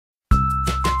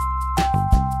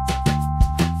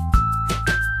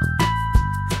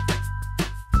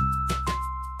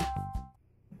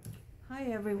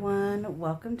everyone,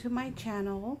 welcome to my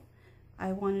channel.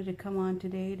 I wanted to come on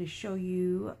today to show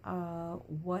you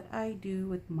what I do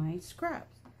with my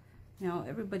scraps. Now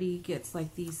everybody gets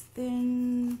like these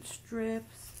thin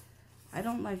strips. I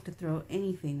don't like to throw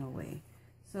anything away.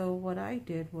 So what I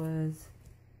did was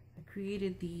I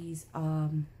created these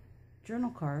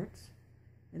journal cards,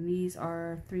 and these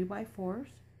are 3x4s,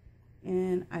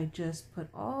 and I just put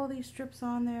all these strips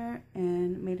on there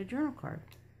and made a journal card.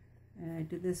 And I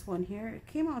did this one here. It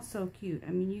came out so cute.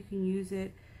 I mean, you can use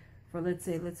it for, let's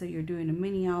say you're doing a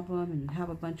mini album and you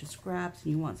have a bunch of scraps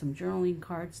and you want some journaling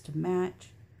cards to match.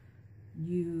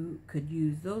 You could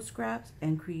use those scraps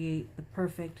and create the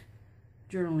perfect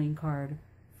journaling card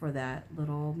for that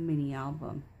little mini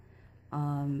album.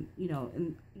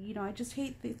 I just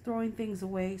hate throwing things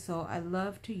away, so I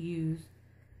love to use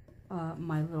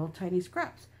my little tiny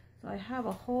scraps. So I have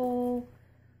a whole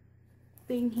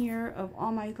thing here of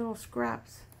all my little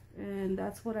scraps, and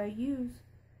that's what I use.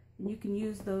 And you can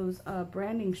use those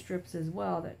branding strips as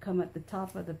well that come at the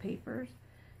top of the papers.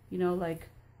 You know, like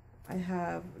I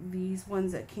have these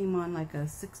ones that came on like a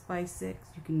 6x6.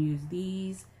 You can use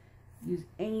these, use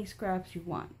any scraps you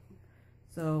want.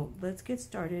 So let's get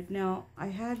started. Now I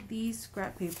had these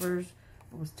scrap papers.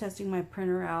 I was testing my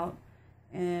printer out,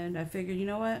 and I figured, you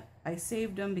know what, I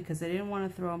saved them because I didn't want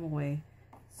to throw them away.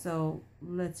 So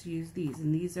let's use these,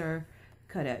 and these are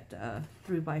cut at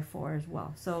 3x4 as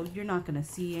well. So you're not going to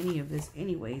see any of this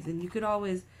anyways, and you could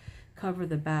always cover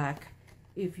the back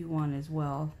if you want as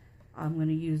well. I'm going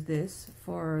to use this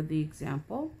for the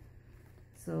example.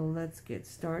 So let's get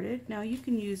started. Now you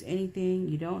can use anything.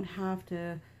 You don't have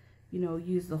to,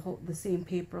 use the same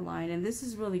paper line. And this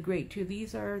is really great too.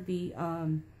 These are the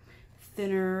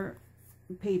thinner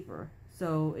paper,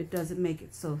 so it doesn't make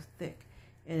it so thick.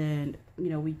 And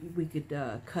we could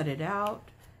cut it out.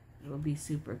 It'll be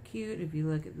super cute if you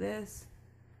look at this.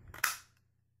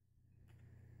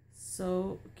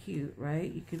 So cute, right?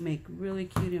 You can make really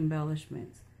cute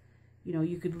embellishments.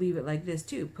 You could leave it like this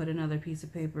too. Put another piece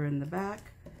of paper in the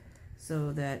back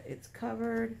so that it's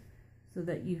covered, so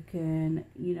that you can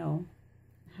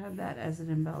have that as an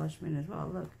embellishment as well.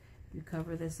 Look, you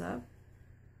cover this up.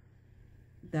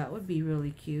 That would be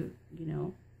really cute,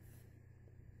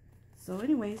 So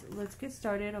anyways, let's get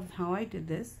started on how I did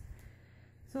this.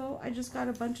 So I just got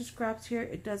a bunch of scraps here.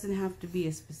 It doesn't have to be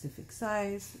a specific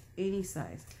size, any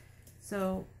size.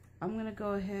 So I'm gonna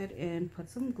go ahead and put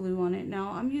some glue on it.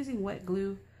 Now I'm using wet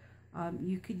glue.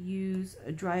 You could use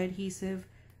a dry adhesive.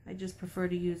 I just prefer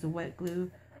to use a wet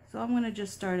glue. So I'm gonna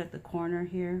just start at the corner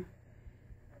here.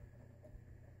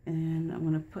 And I'm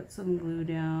gonna put some glue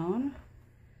down.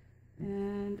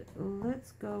 And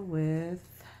let's go with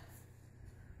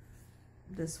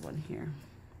this one here.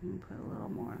 I'm gonna put a little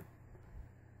more.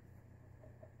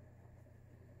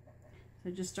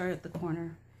 So just start at the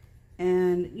corner,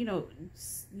 and you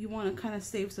want to kind of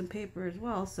save some paper as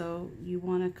well, so you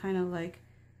want to kind of like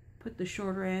put the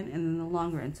shorter end and then the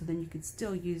longer end, so then you could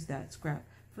still use that scrap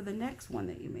for the next one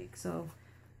that you make. So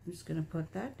I'm just gonna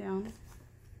put that down.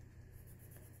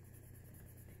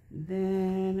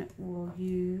 Then we'll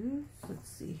use, let's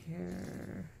see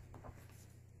here,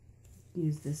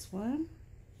 use this one,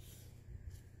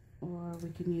 or we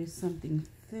can use something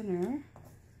thinner.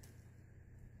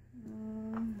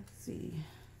 Let's see,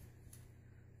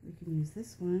 we can use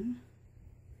this one.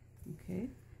 Okay,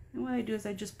 and what I do is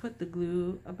I just put the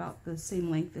glue about the same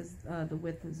length as the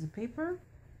width as the paper,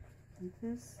 like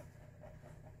this,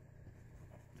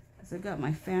 because I got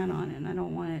my fan on it and I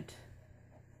don't want it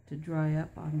to dry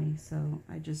up on me, so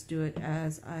I just do it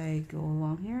as I go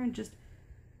along here and just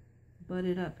butt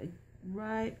it up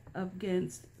right up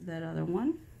against that other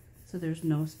one, so there's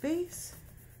no space.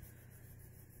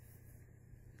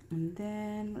 And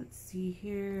then let's see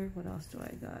here, what else do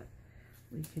I got?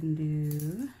 We can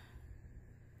do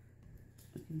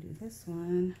this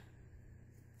one.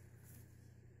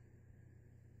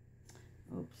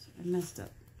 Oops, I messed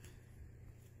up.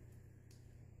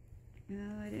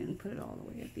 No, I didn't put it all the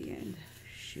way at the end.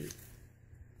 Shoot.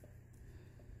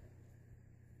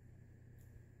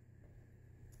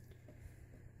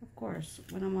 Of course,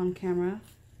 when I'm on camera.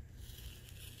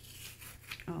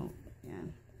 Oh, yeah.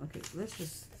 Okay, let's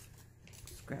just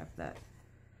scrap that.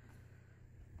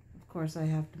 Of course, I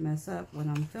have to mess up when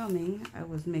I'm filming. I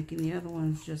was making the other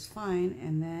ones just fine,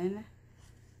 and then,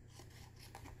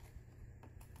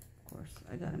 of course,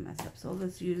 I gotta mess up. So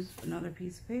let's use another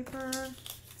piece of paper.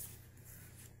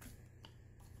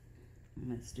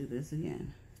 Let's do this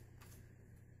again.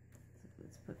 So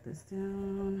let's put this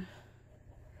down.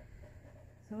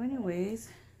 So anyways,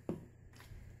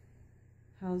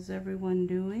 how's everyone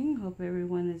doing? Hope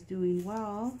everyone is doing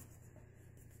well.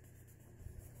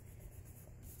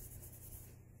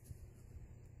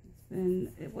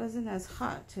 it wasn't as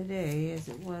hot today as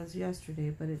it was yesterday,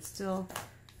 but it's still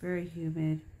very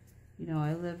humid. You know,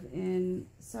 I live in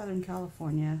Southern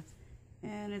California,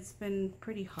 and it's been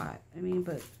pretty hot. I mean,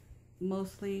 but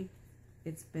mostly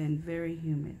it's been very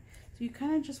humid. So you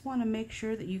kind of just want to make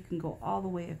sure that you can go all the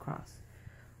way across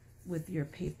with your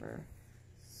paper.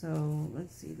 So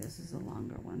let's see, this is a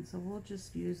longer one, so we'll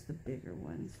just use the bigger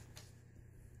ones.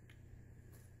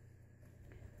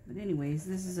 But anyways,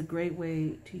 this is a great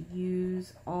way to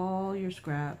use all your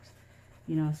scraps,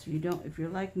 you know, so you don't, if you're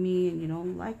like me and you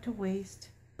don't like to waste,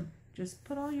 just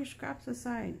put all your scraps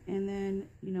aside, and then,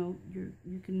 you know,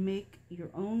 you can make your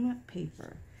own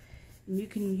paper. And you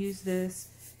can use this,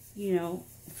 you know,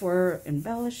 for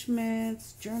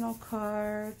embellishments, journal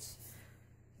cards,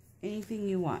 anything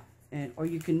you want. And or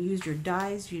you can use your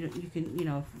dies. You can, you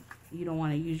know, if you don't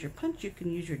want to use your punch, you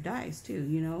can use your dies too,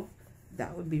 you know.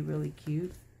 That would be really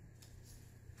cute.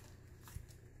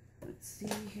 Let's see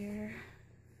here.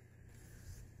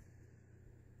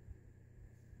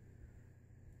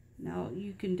 Now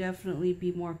you can definitely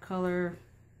be more color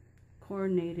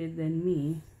coordinated than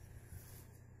me.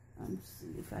 Let's see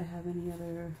if I have any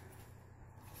other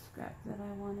scrap that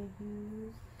I want to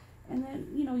use. And then,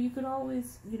 you know, you could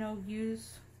always, you know,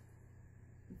 use,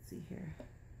 let's see here.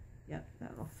 Yep,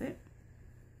 that'll fit.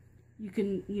 You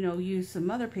can, you know, use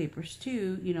some other papers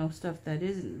too, you know, stuff that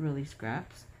isn't really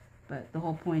scraps. But the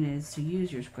whole point is to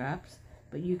use your scraps.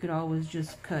 But you could always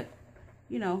just cut,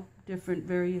 you know, different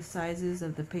various sizes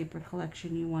of the paper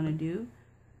collection you want to do.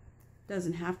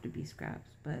 Doesn't have to be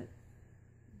scraps, but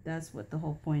that's what the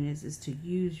whole point is to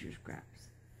use your scraps.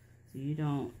 So you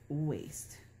don't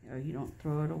waste, or you don't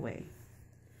throw it away.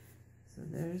 So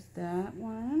there's that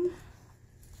one.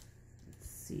 Let's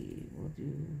see, we'll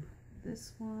do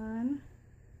this one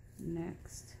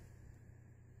next.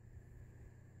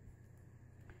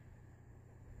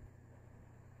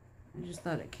 I just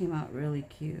thought it came out really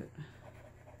cute.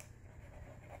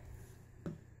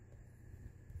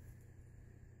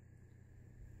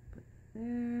 Put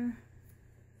there.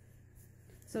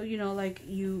 So, you know, like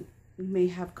you may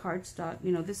have cardstock.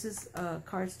 You know, this is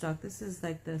cardstock. This is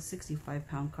like the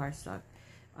 65-pound cardstock.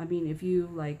 I mean, if you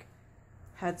like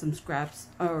had some scraps,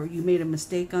 or you made a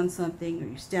mistake on something, or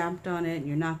you stamped on it and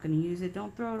you're not going to use it,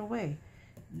 don't throw it away.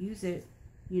 Use it,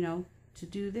 you know, to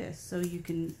do this, so you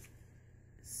can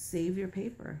save your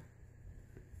paper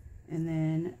and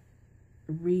then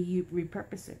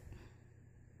repurpose it.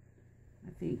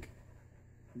 I think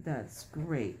that's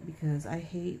great, because I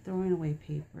hate throwing away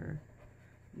paper.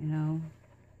 You know,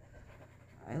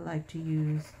 I like to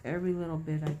use every little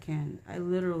bit I can. I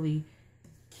literally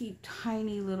keep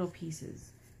tiny little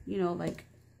pieces, you know, like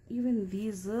even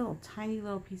these little tiny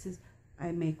little pieces.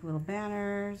 I make little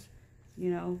banners, you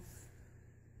know,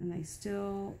 and I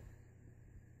still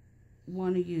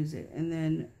want to use it, and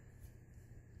then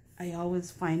I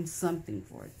always find something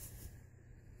for it.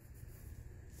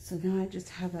 So now I just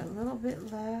have a little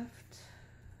bit left.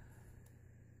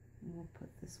 We'll put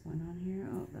this one on here.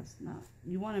 Oh, that's not,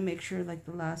 you want to make sure like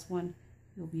the last one,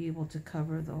 you'll be able to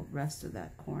cover the rest of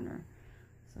that corner.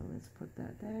 So let's put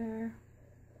that there.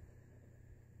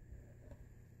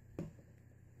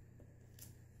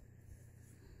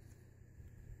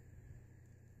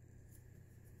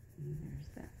 And there's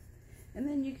that. And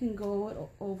then you can go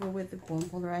over with the coin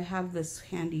folder. I have this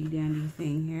handy dandy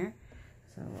thing here.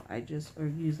 So I just, or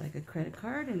use like a credit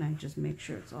card, and I just make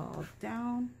sure it's all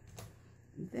down.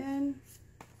 And then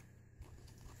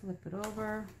flip it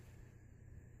over.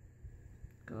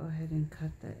 Go ahead and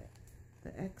cut the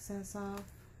excess off.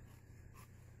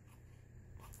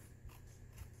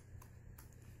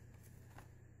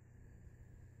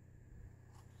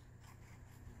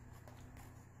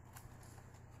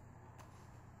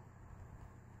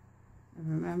 And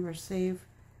remember, save,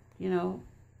 you know,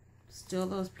 still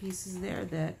those pieces there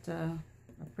that are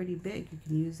pretty big. You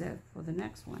can use that for the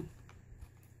next one.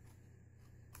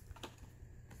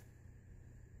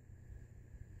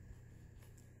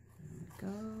 There we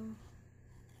go.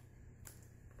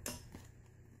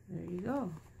 There you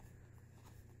go.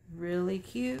 Really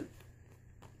cute,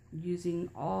 using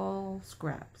all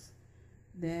scraps.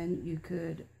 Then you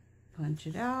could punch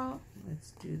it out.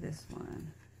 Let's do this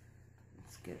one.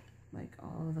 Let's get like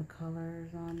all of the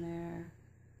colors on there.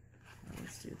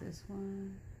 Let's do this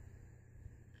one.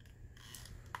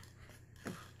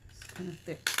 It's kind of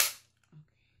thick.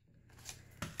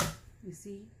 Okay. You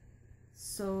see?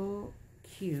 So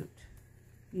cute.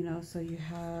 You know, so you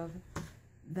have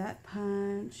that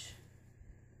punch,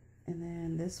 and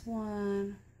then this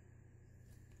one,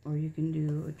 or you can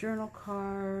do a journal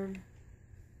card.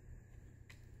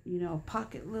 you know,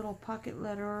 little pocket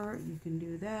letter, you can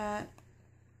do that.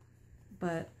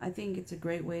 But I think it's a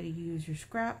great way to use your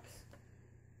scraps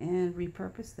and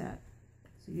repurpose that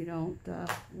so you don't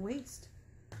waste,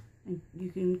 and you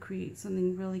can create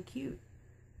something really cute.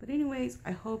 But anyways,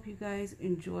 I hope you guys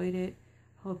enjoyed it.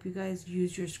 Hope you guys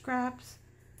use your scraps,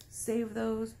 save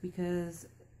those, because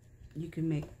you can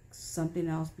make something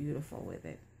else beautiful with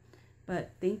it.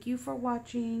 But thank you for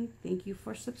watching. Thank you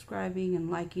for subscribing and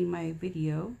liking my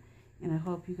video. And I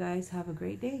hope you guys have a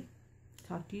great day.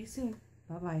 Talk to you soon.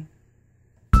 Bye-bye.